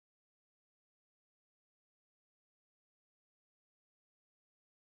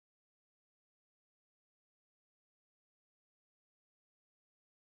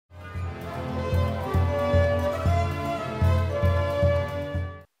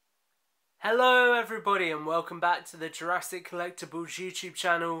Hello everybody and welcome back to the Jurassic Collectibles YouTube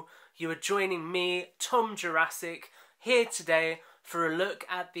channel. You are joining me, Tom Jurassic, here today for a look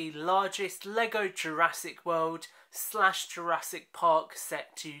at the largest LEGO Jurassic World / Jurassic Park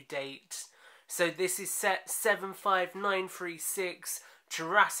set to date. So this is set 75936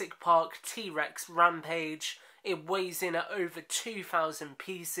 Jurassic Park T.Rex Rampage. It weighs in at over 2,000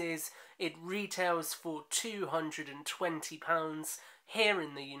 pieces. It retails for £220 here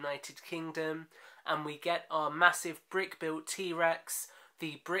in the United Kingdom, and we get our massive brick-built T-Rex,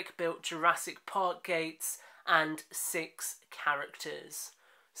 the brick-built Jurassic Park gates, and 6 characters.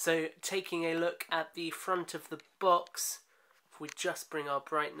 So taking a look at the front of the box, if we just bring our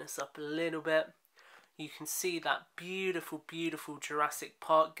brightness up a little bit, you can see that beautiful, beautiful Jurassic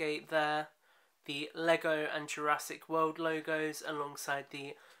Park gate there, the LEGO and Jurassic World logos alongside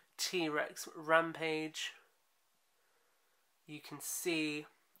the T.Rex Rampage. You can see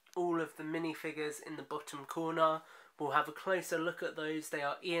all of the minifigures in the bottom corner. We'll have a closer look at those. They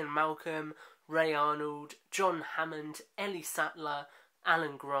are Ian Malcolm, Ray Arnold, John Hammond, Ellie Sattler,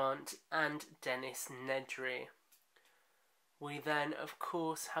 Alan Grant and Dennis Nedry. We then of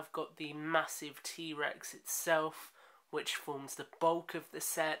course have got the massive T-Rex itself, which forms the bulk of the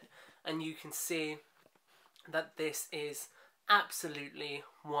set, and you can see that this is absolutely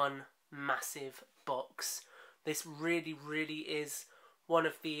one massive box. This really is one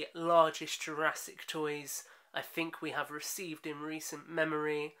of the largest Jurassic toys I think we have received in recent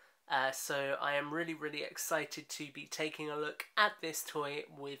memory, so I am really excited to be taking a look at this toy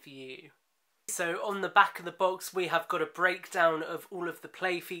with you. So on the back of the box we have got a breakdown of all of the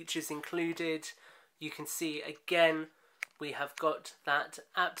play features included. You can see again we have got that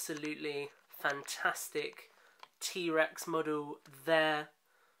absolutely fantastic T-Rex model there,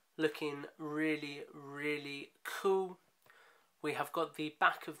 looking really cool. We have got the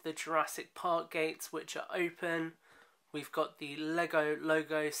back of the Jurassic Park gates which are open. We've got the LEGO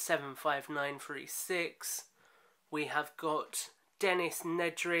logo 75936. We have got Dennis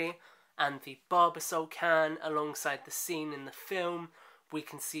Nedry and the Barbasol can alongside the scene in the film. We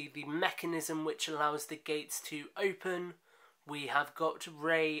can see the mechanism which allows the gates to open. We have got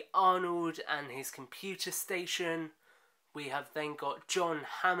Ray Arnold and his computer station. We have then got John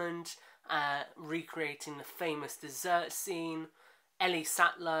Hammond recreating the famous dessert scene, Ellie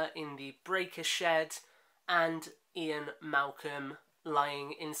Sattler in the breaker shed, and Ian Malcolm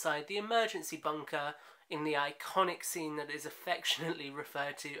lying inside the emergency bunker in the iconic scene that is affectionately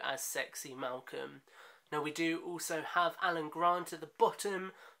referred to as Sexy Malcolm. Now we do also have Alan Grant at the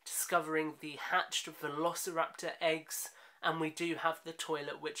bottom discovering the hatched Velociraptor eggs, and we do have the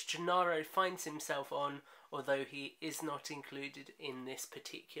toilet which Gennaro finds himself on, although he is not included in this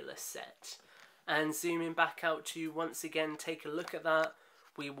particular set. And zooming back out to once again take a look at that,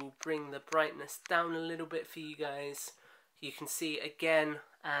 we will bring the brightness down a little bit for you guys. You can see again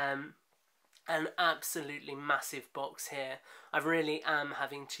an absolutely massive box here. I really am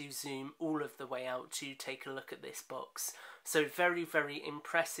having to zoom all of the way out to take a look at this box. So very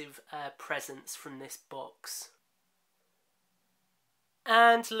impressive presence from this box.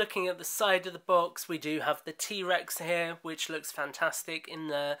 And looking at the side of the box, we do have the T-Rex here, which looks fantastic in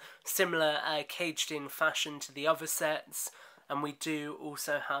the similar caged-in fashion to the other sets. And we do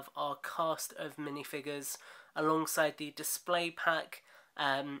also have our cast of minifigures alongside the display pack,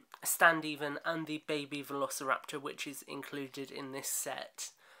 Stand Even and the baby Velociraptor, which is included in this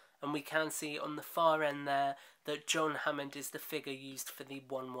set. And we can see on the far end there that John Hammond is the figure used for the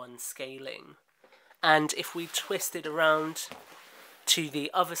 1:1 scaling. And if we twist it around to the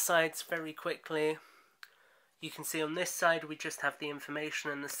other sides very quickly, you can see on this side we just have the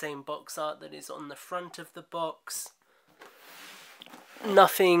information and the same box art that is on the front of the box.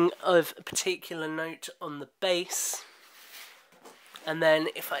 Nothing of particular note on the base. And then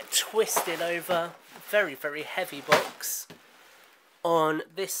if I twist it over, very heavy box. On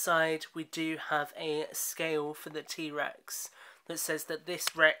this side we do have a scale for the T-Rex that says that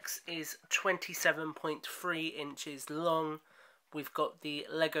this Rex is 27.3 inches long. We've got the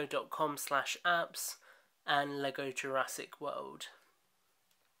lego.com/apps and Lego Jurassic World.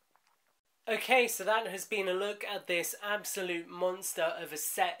 Okay, so that has been a look at this absolute monster of a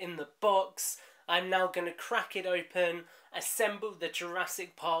set in the box. I'm now going to crack it open, assemble the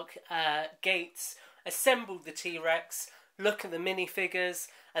Jurassic Park gates, assemble the T-Rex, look at the minifigures,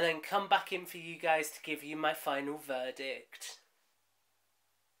 and then come back in for you guys to give you my final verdict.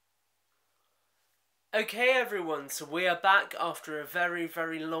 Okay everyone, so we are back after a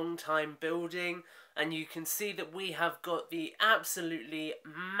very long time building, and you can see that we have got the absolutely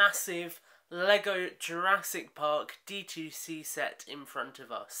massive LEGO Jurassic Park D2C set in front of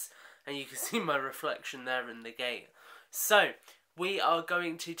us. and you can see my reflection there in the gate. So, we are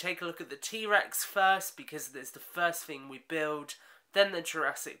going to take a look at the T-Rex first, because it's the first thing we build, then the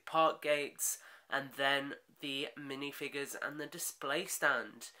Jurassic Park gates, and then the minifigures and the display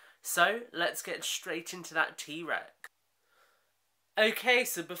stand. So, let's get straight into that T-Rex. Okay,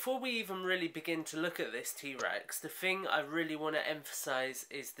 so before we even really begin to look at this T-Rex, the thing I really want to emphasise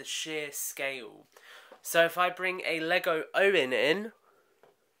is the sheer scale. So if I bring a Lego Owen in,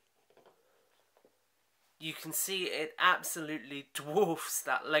 you can see it absolutely dwarfs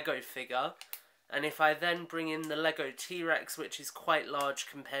that Lego figure. And if I then bring in the Lego T-Rex, which is quite large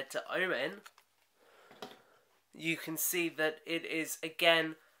compared to Owen, you can see that it is,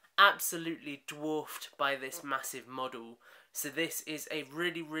 again, absolutely dwarfed by this massive model. So this is a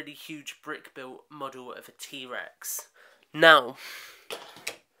really, really huge brick-built model of a T-Rex. Now,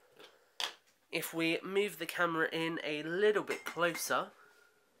 if we move the camera in a little bit closer,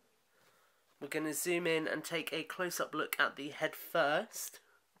 we're going to zoom in and take a close-up look at the head first.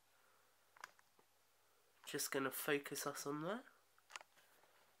 Just going to focus us on there.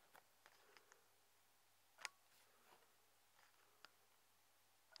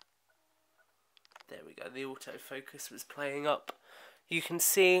 There we go, the autofocus was playing up. You can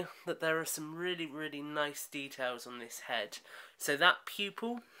see that there are some really, really nice details on this head. So that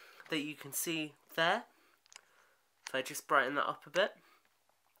pupil that you can see there, if I just brighten that up a bit,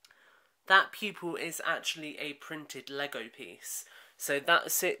 that pupil is actually a printed Lego piece. So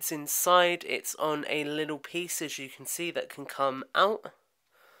that sits inside, it's on a little piece, as you can see, that can come out.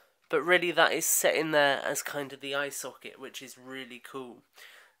 But really that is set in there as kind of the eye socket, which is really cool.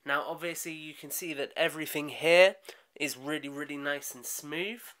 Now obviously you can see that everything here is really, really nice and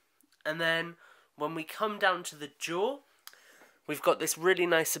smooth. And then when we come down to the jaw, we've got this really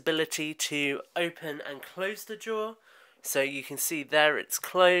nice ability to open and close the jaw. So you can see there it's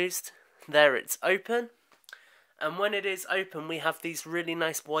closed, there it's open. And when it is open, we have these really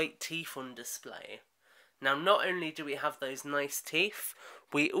nice white teeth on display. Now not only do we have those nice teeth,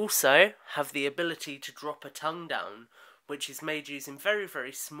 we also have the ability to drop a tongue down, which is made using very,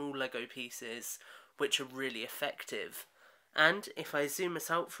 very small Lego pieces, which are really effective. And if I zoom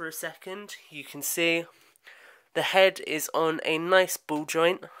us out for a second, you can see the head is on a nice ball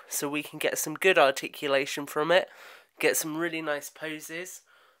joint, so we can get some good articulation from it, get some really nice poses,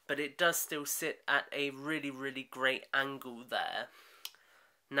 but it does still sit at a really, really great angle there.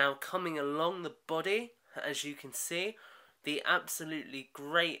 Now coming along the body, as you can see, the absolutely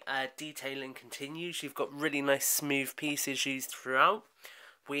great detailing continues. You've got really nice smooth pieces used throughout.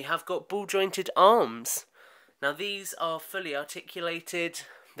 We have got ball jointed arms. Now these are fully articulated,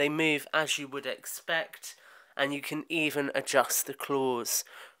 they move as you would expect, and you can even adjust the claws.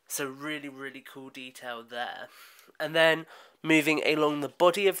 So really, really cool detail there. And then moving along the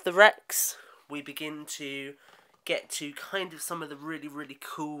body of the Rex, we begin to get to kind of some of the really, really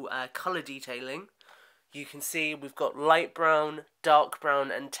cool colour detailing. You can see we've got light brown, dark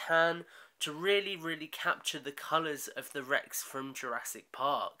brown and tan to really, really capture the colours of the Rex from Jurassic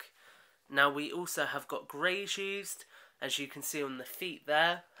Park. Now we also have got greys used, as you can see on the feet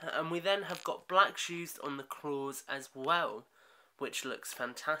there, and we then have got blacks used on the claws as well, which looks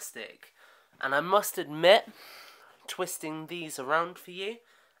fantastic. And I must admit, twisting these around for you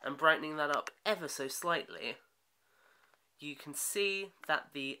and brightening that up ever so slightly, you can see that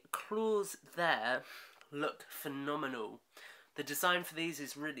the claws there look phenomenal. The design for these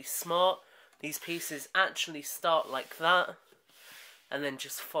is really smart. These pieces actually start like that and then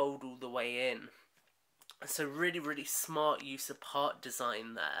just fold all the way in. So really, really smart use of part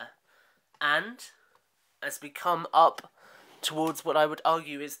design there. And as we come up towards what I would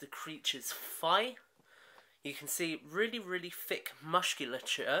argue is the creature's thigh, you can see really, really thick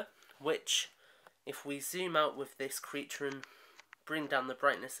musculature, which if we zoom out with this creature and bring down the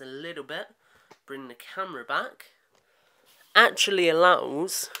brightness a little bit, bring the camera back, actually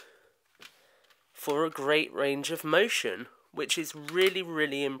allows for a great range of motion, which is really,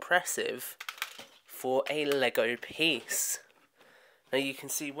 really impressive for a Lego piece. Now you can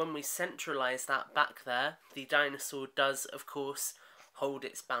see when we centralise that back there, the dinosaur does of course hold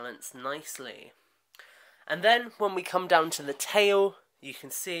its balance nicely. And then when we come down to the tail, you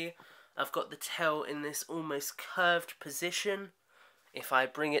can see I've got the tail in this almost curved position. If I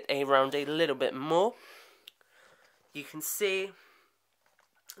bring it around a little bit more, you can see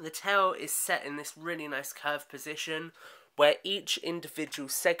the tail is set in this really nice curved position where each individual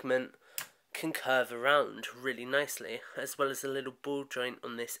segment can curve around really nicely, as well as a little ball joint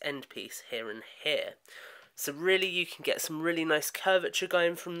on this end piece here and here. So really you can get some really nice curvature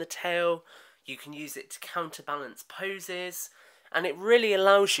going from the tail. You can use it to counterbalance poses, and it really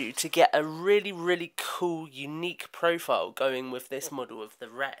allows you to get a really cool, unique profile going with this model of the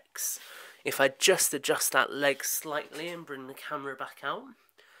Rex. If I just adjust that leg slightly and bring the camera back out,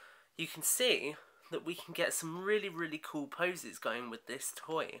 you can see that we can get some really cool poses going with this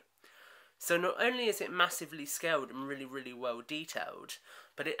toy. So not only is it massively scaled and really well detailed,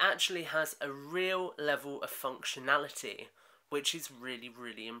 but it actually has a real level of functionality, which is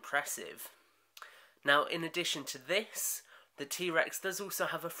really impressive. Now, in addition to this, the T-Rex does also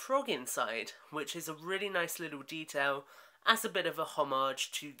have a frog inside, which is a really nice little detail as a bit of a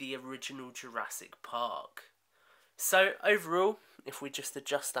homage to the original Jurassic Park. So overall, if we just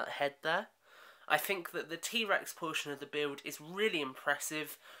adjust that head there, I think that the T-Rex portion of the build is really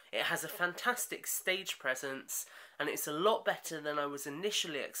impressive. It has a fantastic stage presence, and it's a lot better than I was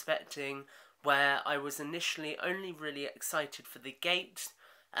initially expecting, where I was initially only really excited for the gate.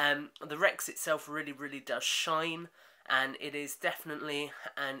 The Rex itself really does shine, and it is definitely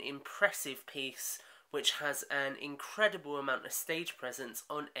an impressive piece which has an incredible amount of stage presence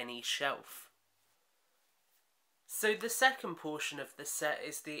on any shelf. So the second portion of the set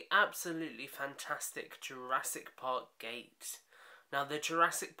is the absolutely fantastic Jurassic Park gate. Now the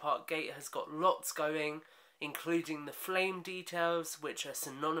Jurassic Park gate has got lots going, including the flame details, which are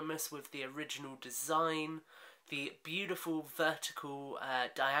synonymous with the original design, the beautiful vertical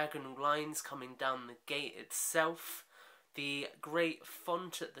diagonal lines coming down the gate itself, the great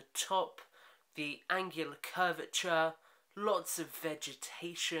font at the top, the angular curvature, lots of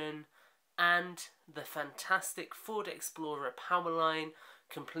vegetation, and the fantastic Ford Explorer powerline,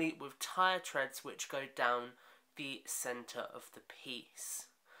 complete with tyre treads which go down the centre of the piece.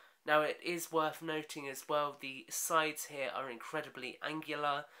 Now it is worth noting as well, the sides here are incredibly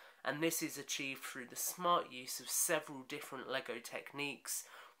angular, and this is achieved through the smart use of several different LEGO techniques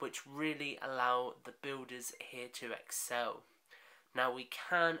which really allow the builders here to excel. Now we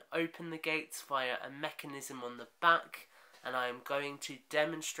can open the gates via a mechanism on the back, and I am going to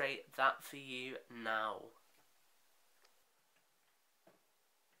demonstrate that for you now.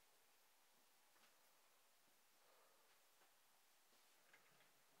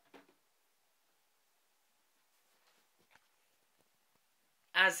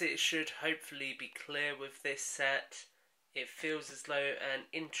 As it should hopefully be clear with this set, it feels as though an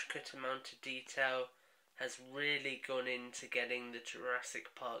intricate amount of detail has really gone into getting the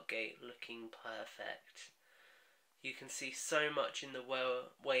Jurassic Park gate looking perfect. You can see so much in the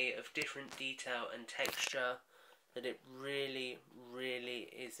way of different detail and texture that it really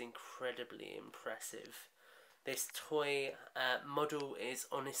is incredibly impressive. This toy model is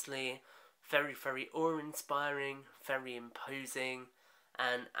honestly very awe-inspiring, very imposing,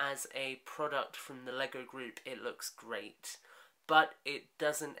 and as a product from the LEGO group it looks great. But it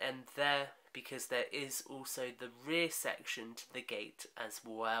doesn't end there, because there is also the rear section to the gate as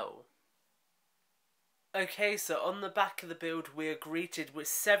well. Okay, so on the back of the build we are greeted with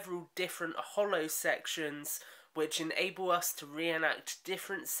several different hollow sections which enable us to reenact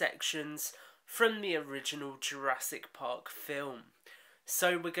different sections from the original Jurassic Park film.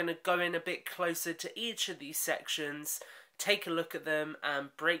 So we're going to go in a bit closer to each of these sections, take a look at them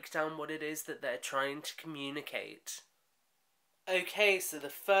and break down what it is that they're trying to communicate. Okay, so the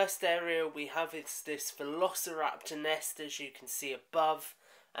first area we have is this Velociraptor nest, as you can see above,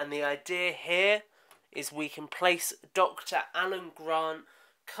 and the idea here is we can place Dr. Alan Grant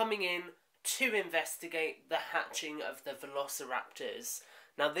coming in to investigate the hatching of the Velociraptors.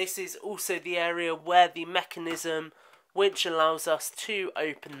 Now this is also the area where the mechanism which allows us to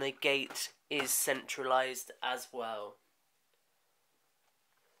open the gate is centralised as well.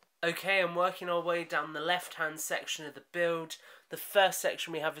 Okay, and working our way down the left hand section of the build, the first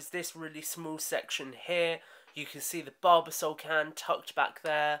section we have is this really small section here. You can see the Barbasol can tucked back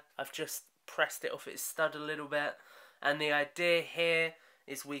there. I've just pressed it off its stud a little bit, and the idea here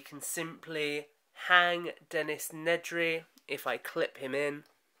is we can simply hang Dennis Nedry, if I clip him in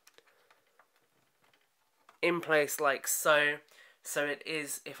place like so. So it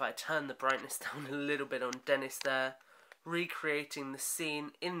is, if I turn the brightness down a little bit on Dennis there, recreating the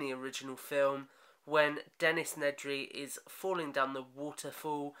scene in the original film when Dennis Nedry is falling down the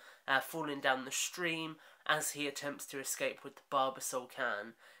waterfall, falling down the stream as he attempts to escape with the Barbasol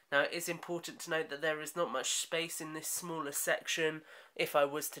can. Now it is important to note that there is not much space in this smaller section. If I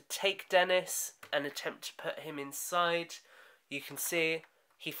was to take Dennis and attempt to put him inside, you can see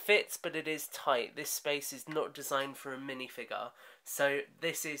he fits, but it is tight. This space is not designed for a minifigure, so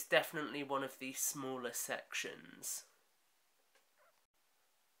this is definitely one of the smaller sections.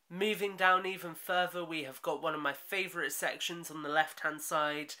 Moving down even further, we have got one of my favourite sections on the left hand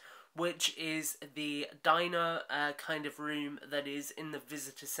side, which is the diner kind of room that is in the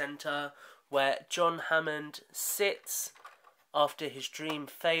visitor centre, where John Hammond sits after his dream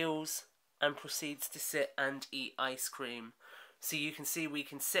fails and proceeds to sit and eat ice cream. So you can see we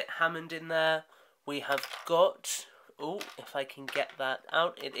can sit Hammond in there. We have got, oh, if I can get that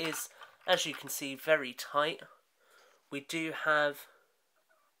out, it is, as you can see, very tight. We do have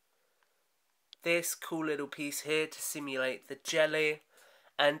this cool little piece here to simulate the jelly,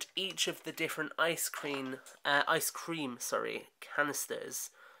 and each of the different ice cream canisters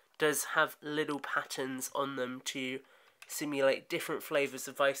does have little patterns on them to simulate different flavours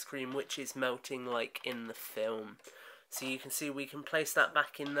of ice cream, which is melting like in the film. So you can see we can place that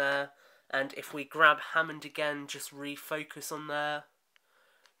back in there, and if we grab Hammond again, just refocus on there.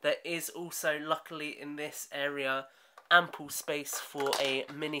 There is also, luckily in this area, ample space for a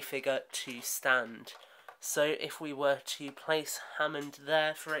minifigure to stand. So if we were to place Hammond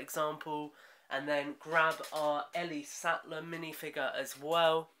there, for example, and then grab our Ellie Sattler minifigure as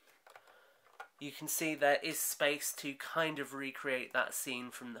well, you can see there is space to kind of recreate that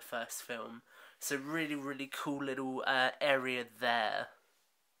scene from the first film. So really, really cool little area there.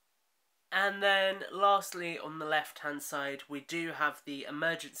 And then lastly, on the left hand side, we do have the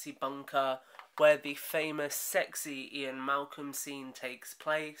emergency bunker where the famous sexy Ian Malcolm scene takes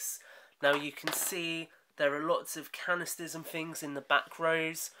place. Now you can see there are lots of canisters and things in the back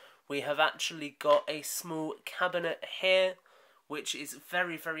rows. We have actually got a small cabinet here, which is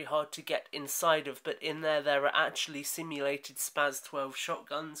very, very hard to get inside of, but in there are actually simulated Spaz 12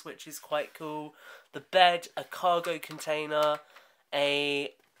 shotguns, which is quite cool. The bed, a cargo container,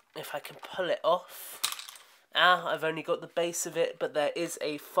 if I can pull it off, I've only got the base of it, but there is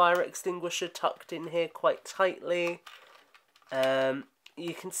a fire extinguisher tucked in here quite tightly.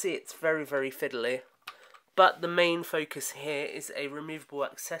 You can see it's very, very fiddly, but the main focus here is a removable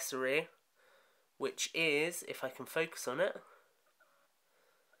accessory, which is, if I can focus on it,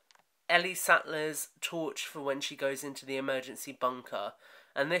 Ellie Sattler's torch for when she goes into the emergency bunker,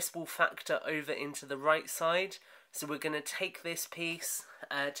 and this will factor over into the right side. So we're going to take this piece,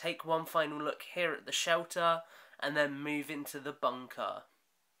 take one final look here at the shelter, and then move into the bunker.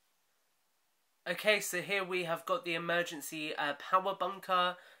 Okay, so here we have got the emergency power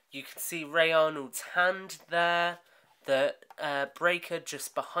bunker. You can see Ray Arnold's hand there, the breaker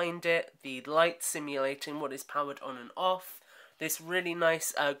just behind it, the light simulating what is powered on and off. This really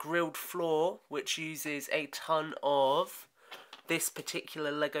nice grilled floor, which uses a ton of this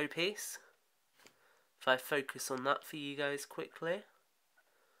particular Lego piece. If I focus on that for you guys quickly.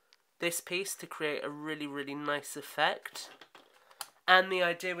 This piece to create a really, really nice effect. And the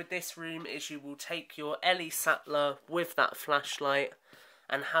idea with this room is you will take your Ellie Sattler with that flashlight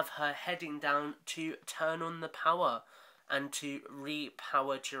and have her heading down to turn on the power and to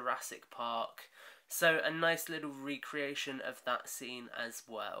repower Jurassic Park. So a nice little recreation of that scene as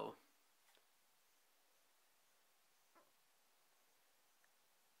well.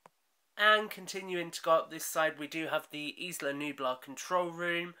 And continuing to go up this side, we do have the Isla Nublar control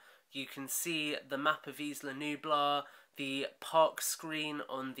room. You can see the map of Isla Nublar, the park screen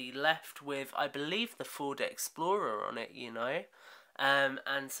on the left with, I believe, the Ford Explorer on it, you know, and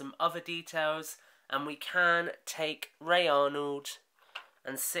some other details. And we can take Ray Arnold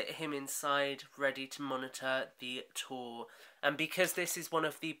and sit him inside, ready to monitor the tour. And because this is one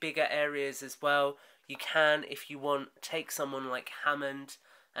of the bigger areas as well, you can, if you want, take someone like Hammond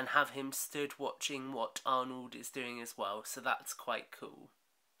and have him stood watching what Arnold is doing as well. So that's quite cool.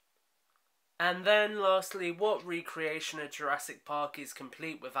 And then lastly, what recreation of Jurassic Park is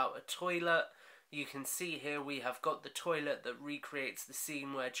complete without a toilet? You can see here we have got the toilet that recreates the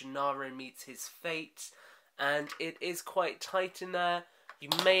scene where Gennaro meets his fate. And it is quite tight in there. You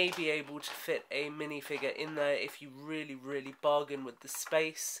may be able to fit a minifigure in there if you really, really bargain with the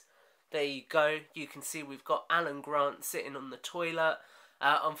space. There you go. You can see we've got Alan Grant sitting on the toilet.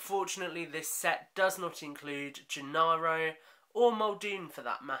 Unfortunately, this set does not include Gennaro or Muldoon for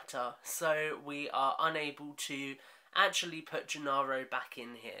that matter, so we are unable to actually put Gennaro back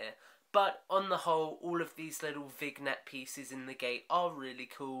in here. But on the whole, all of these little vignette pieces in the gate are really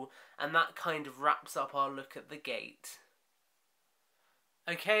cool, and that kind of wraps up our look at the gate.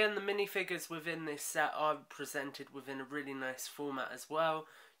 Okay, and the minifigures within this set are presented within a really nice format as well.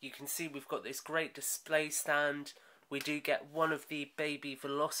 You can see we've got this great display stand. We do get one of the baby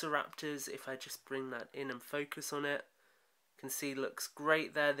velociraptors, if I just bring that in and focus on it. You can see looks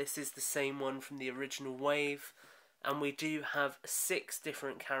great there. This is the same one from the original wave. And we do have 6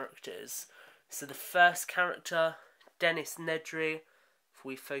 different characters. So the first character, Dennis Nedry, if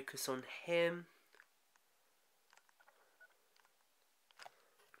we focus on him.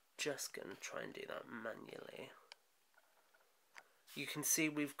 just going to try and do that manually. You can see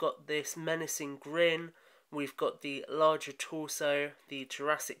we've got this menacing grin, we've got the larger torso, the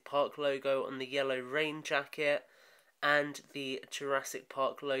Jurassic Park logo on the yellow rain jacket, and the Jurassic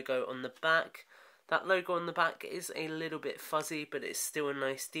Park logo on the back. That logo on the back is a little bit fuzzy, but it's still a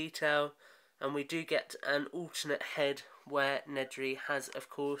nice detail. And we do get an alternate head where Nedry has, of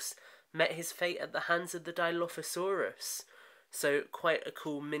course, met his fate at the hands of the Dilophosaurus. So quite a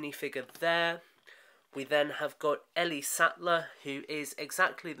cool minifigure there. We then have got Ellie Sattler, who is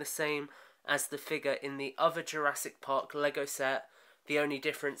exactly the same as the figure in the other Jurassic Park Lego set. The only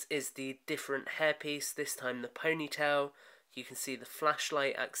difference is the different hairpiece, this time the ponytail. You can see the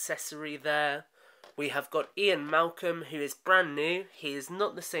flashlight accessory there. We have got Ian Malcolm, who is brand new. He is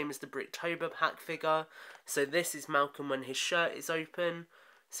not the same as the Bricktober pack figure. So this is Malcolm when his shirt is open.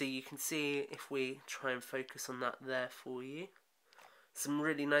 So you can see, if we try and focus on that there for you. Some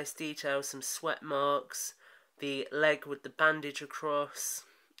really nice details, some sweat marks, the leg with the bandage across,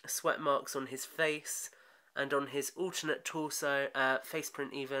 sweat marks on his face, and on his alternate torso, face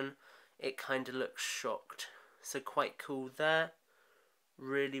print even, it kind of looks shocked. So quite cool there.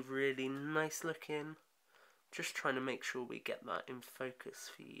 Really, really nice looking. Just trying to make sure we get that in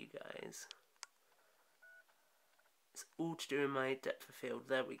focus for you guys. It's all to do with my depth of field.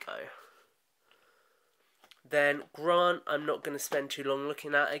 There we go. Then Grant, I'm not going to spend too long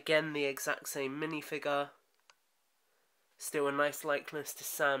looking at. Again, the exact same minifigure. Still a nice likeness to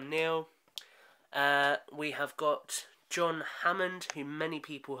Sam Neill. We have got John Hammond, who many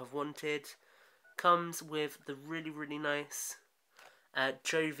people have wanted. Comes with the really, really nice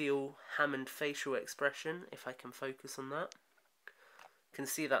jovial Hammond facial expression, if I can focus on that. Can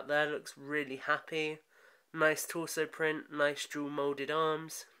see that there, looks really happy. Nice torso print, nice dual moulded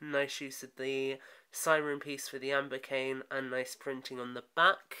arms, nice use of the siren piece for the amber cane, and nice printing on the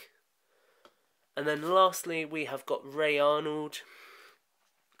back. And then lastly we have got Ray Arnold.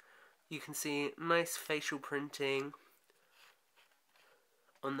 You can see nice facial printing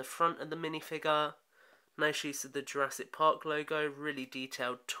on the front of the minifigure. Nice use of the Jurassic Park logo, really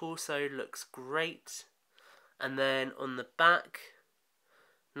detailed torso, looks great. And then on the back,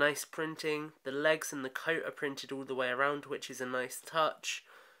 nice printing. The legs and the coat are printed all the way around, which is a nice touch.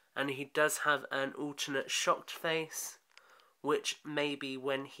 And he does have an alternate shocked face, which may be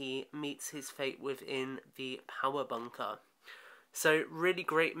when he meets his fate within the power bunker. So really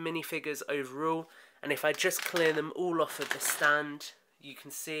great minifigures overall. And if I just clear them all off of the stand, you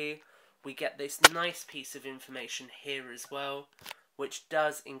can see we get this nice piece of information here as well, which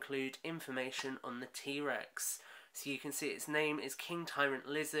does include information on the T-Rex. So you can see its name is King Tyrant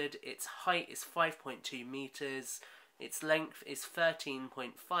Lizard, its height is 5.2 meters, its length is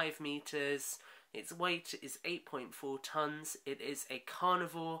 13.5 meters, its weight is 8.4 tons, it is a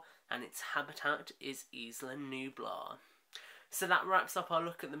carnivore, and its habitat is Isla Nublar. So that wraps up our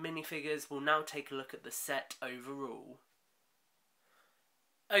look at the minifigures. We'll now take a look at the set overall.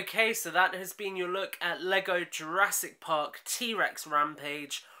 Okay, so that has been your look at LEGO Jurassic Park T.Rex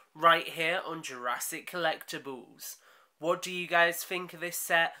Rampage right here on Jurassic Collectibles. What do you guys think of this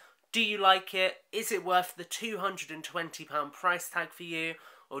set? Do you like it? Is it worth the £220 price tag for you?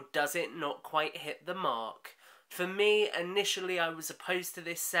 Or does it not quite hit the mark? For me, initially I was opposed to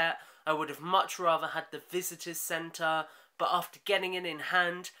this set. I would have much rather had the Visitors Centre. But after getting it in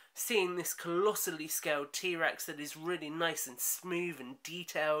hand, seeing this colossally scaled T-Rex that is really nice and smooth and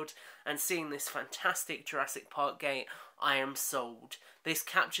detailed, and seeing this fantastic Jurassic Park gate, I am sold. This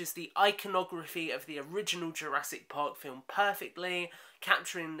captures the iconography of the original Jurassic Park film perfectly,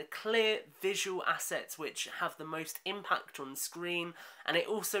 capturing the clear visual assets which have the most impact on screen, and it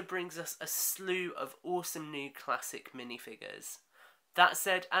also brings us a slew of awesome new classic minifigures. That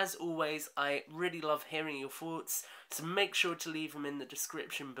said, as always, I really love hearing your thoughts, so make sure to leave them in the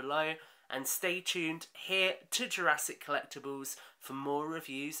description below, and stay tuned here to Jurassic Collectibles for more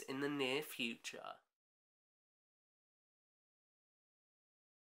reviews in the near future.